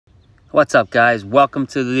What's up, guys? Welcome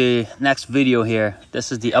to the next video here.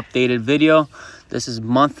 This is the updated video. This is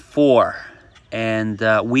month 4 and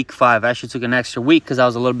week 5. I actually took an extra week because I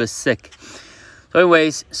was a little bit sick. So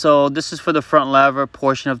anyways, so this is for the front lever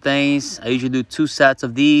portion of things. I usually do 2 sets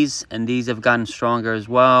of these, and these have gotten stronger as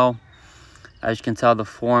well. As you can tell, the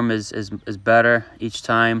form is better each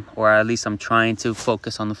time, or at least I'm trying to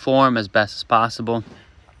focus on the form as best as possible.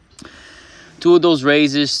 2 of those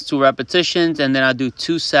raises, 2 repetitions, and then I do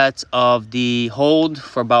 2 sets of the hold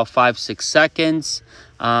for about 5-6 seconds,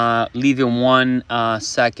 leaving 1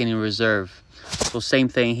 second in reserve. So same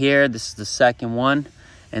thing here. This is the second one,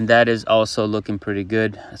 and that is also looking pretty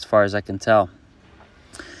good as far as I can tell.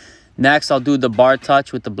 Next, I'll do the bar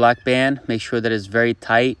touch with the black band. Make sure that it's very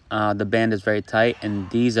tight. The band is very tight, and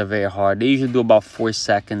these are very hard. They usually do about 4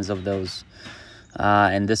 seconds of those,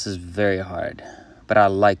 and this is very hard. But I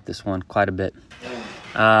like this one quite a bit.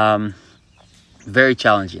 Very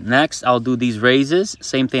challenging. Next, I'll do these raises.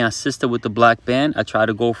 Same thing, assisted with the black band. I try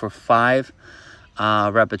to go for 5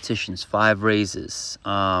 repetitions, 5 raises.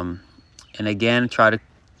 And again, try to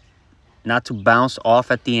not to bounce off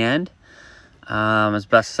at the end as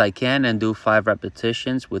best as I can, and do 5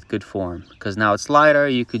 repetitions with good form. Because now it's lighter,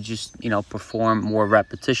 you could just, perform more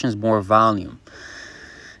repetitions, more volume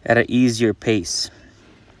at an easier pace.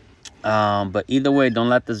 But either way, don't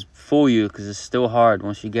let this fool you, because it's still hard.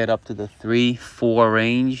 Once you get up to the 3-4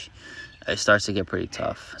 range, it starts to get pretty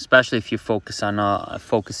tough, especially if you focus on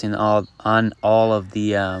focusing on all of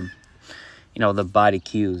the the body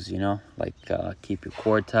cues, like keep your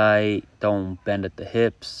core tight, don't bend at the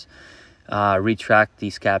hips, retract the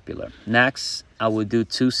scapula. Next, I would do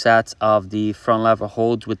 2 sets of the front lever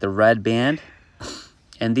holds with the red band,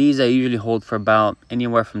 and these I usually hold for about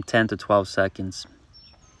anywhere from 10 to 12 seconds.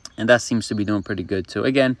 And that seems to be doing pretty good too.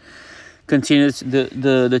 Again, continue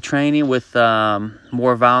the training with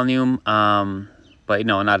more volume, but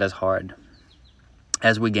not as hard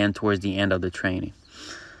as we get towards the end of the training.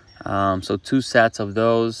 So 2 sets of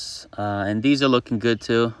those, and these are looking good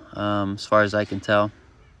too, as far as I can tell.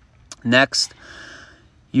 Next,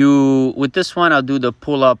 with this one, I'll do the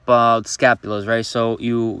pull-up scapulas, right? So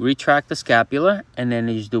you retract the scapula, and then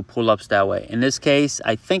you just do pull-ups that way. In this case,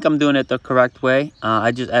 I think I'm doing it the correct way.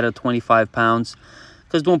 I just added 25 pounds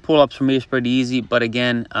because doing pull-ups for me is pretty easy. But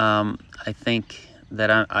again, I think that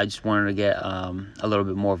I just wanted to get a little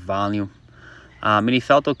bit more volume. And it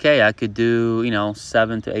felt okay. I could do,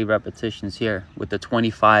 7 to 8 repetitions here with the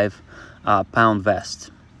 25 pound vest.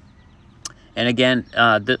 And again,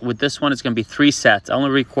 with this one, it's going to be 3 sets. I only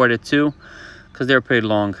recorded 2 because they're pretty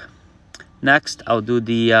long. Next, I'll do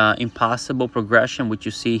the impossible progression, which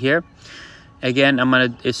you see here. Again,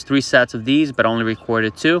 it's 3 sets of these, but I only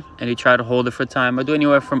recorded 2. And you try to hold it for time. I do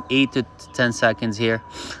anywhere from 8 to 10 seconds here.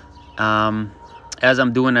 As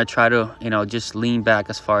I'm doing, I try to, just lean back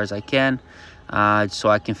as far as I can, so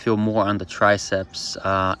I can feel more on the triceps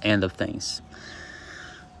end of things.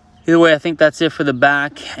 Either way, I think that's it for the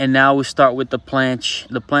back. And now we start with the planche.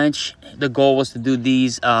 The planche, the goal was to do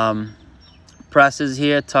these presses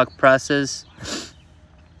here, tuck presses.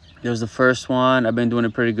 There's the first one. I've been doing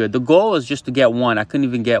it pretty good. The goal was just to get 1. I couldn't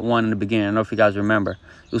even get 1 in the beginning. I don't know if you guys remember.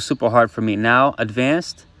 It was super hard for me. Now,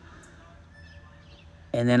 advanced.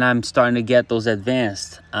 And then I'm starting to get those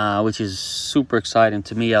advanced, which is super exciting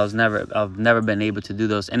to me. I've never been able to do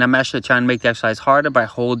those. And I'm actually trying to make the exercise harder by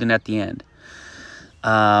holding at the end.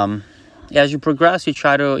 As you progress, you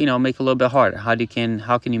try to make it a little bit harder. How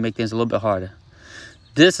can you make things a little bit harder?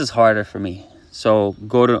 This is harder for me. So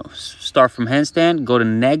start from handstand, go to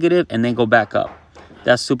negative, and then go back up.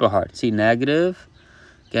 That's super hard. See, negative,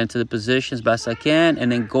 get into the position as best I can,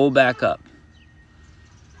 and then go back up.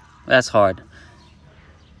 That's hard.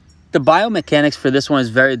 The biomechanics for this one is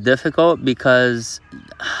very difficult because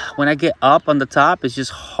when I get up on the top, it's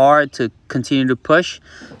just hard to continue to push.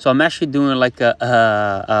 So I'm actually doing like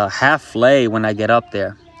a half lay when I get up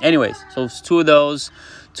there. Anyways, so it's 2 of those,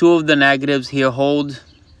 2 of the negatives here, hold.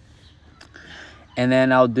 And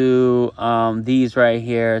then I'll do these right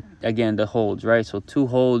here, again, the holds, right? So 2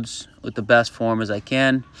 holds with the best form as I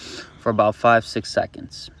can for about 5-6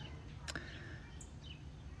 seconds.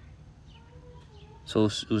 So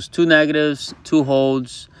it was 2 negatives, 2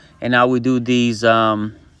 holds, and now we do these,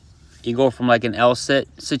 you go from like an L-sit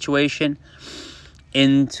situation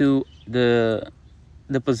into the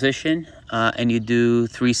position, and you do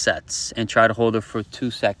 3 sets and try to hold it for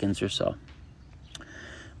 2 seconds or so.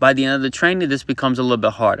 By the end of the training, this becomes a little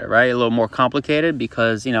bit harder, right? A little more complicated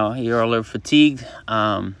because, you're a little fatigued,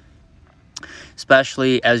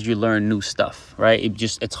 especially as you learn new stuff, right?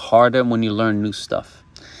 It's harder when you learn new stuff.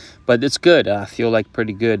 But it's good. I feel like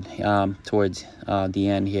pretty good towards the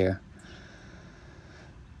end here.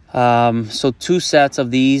 So 2 sets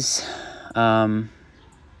of these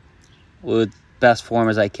with best form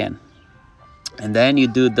as I can. And then you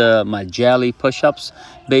do my jelly push-ups.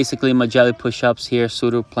 Basically, my jelly push-ups here,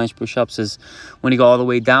 pseudo planche push-ups, is when you go all the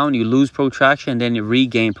way down, you lose protraction, then you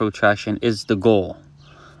regain protraction is the goal.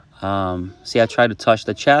 See, I try to touch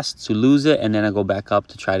the chest to lose it, and then I go back up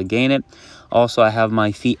to try to gain it. Also, I have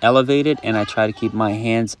my feet elevated, and I try to keep my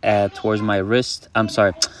hands towards my wrist. I'm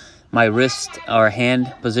sorry, my wrist or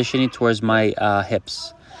hand positioning towards my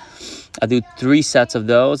hips. I do 3 sets of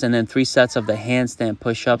those, and then 3 sets of the handstand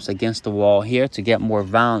push-ups against the wall here to get more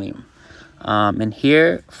volume. And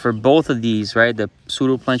here, for both of these, right, the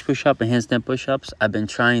pseudo planche push-up and handstand push-ups, I've been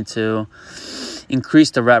trying to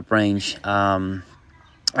increase the rep range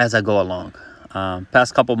as I go along.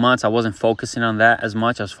 Past couple months, I wasn't focusing on that as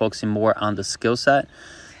much. I was focusing more on the skill set.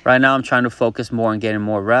 Right now, I'm trying to focus more on getting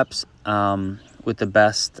more reps with the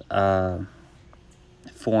best form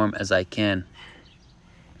as I can.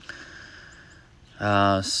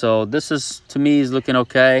 So this is, to me, is looking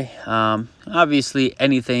okay. Obviously,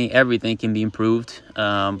 everything can be improved,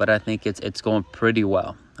 but I think it's going pretty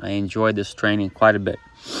well. I enjoyed this training quite a bit.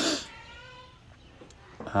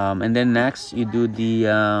 And then next, you do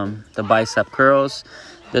the bicep curls.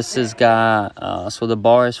 This has got, so the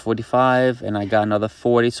bar is 45, and I got another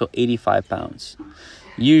 40, so 85 pounds.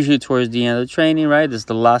 Usually towards the end of the training, right, this is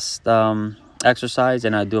the last exercise,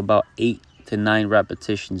 and I do about 8 to 9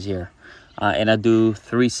 repetitions here. And I do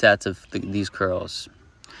 3 sets of these curls.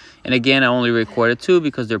 And again, I only recorded 2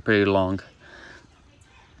 because they're pretty long.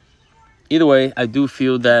 Either way, I do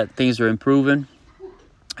feel that things are improving.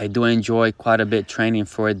 I do enjoy quite a bit training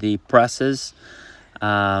for the presses.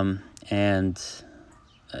 You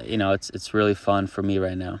know, it's really fun for me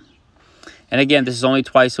right now. And again, this is only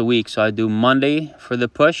twice a week. So I do Monday for the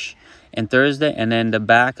push and Thursday. And then the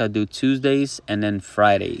back, I do Tuesdays and then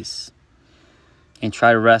Fridays. And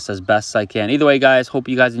try to rest as best as I can. Either way, guys, hope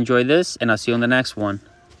you guys enjoy this, and I'll see you on the next one.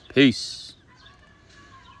 Peace.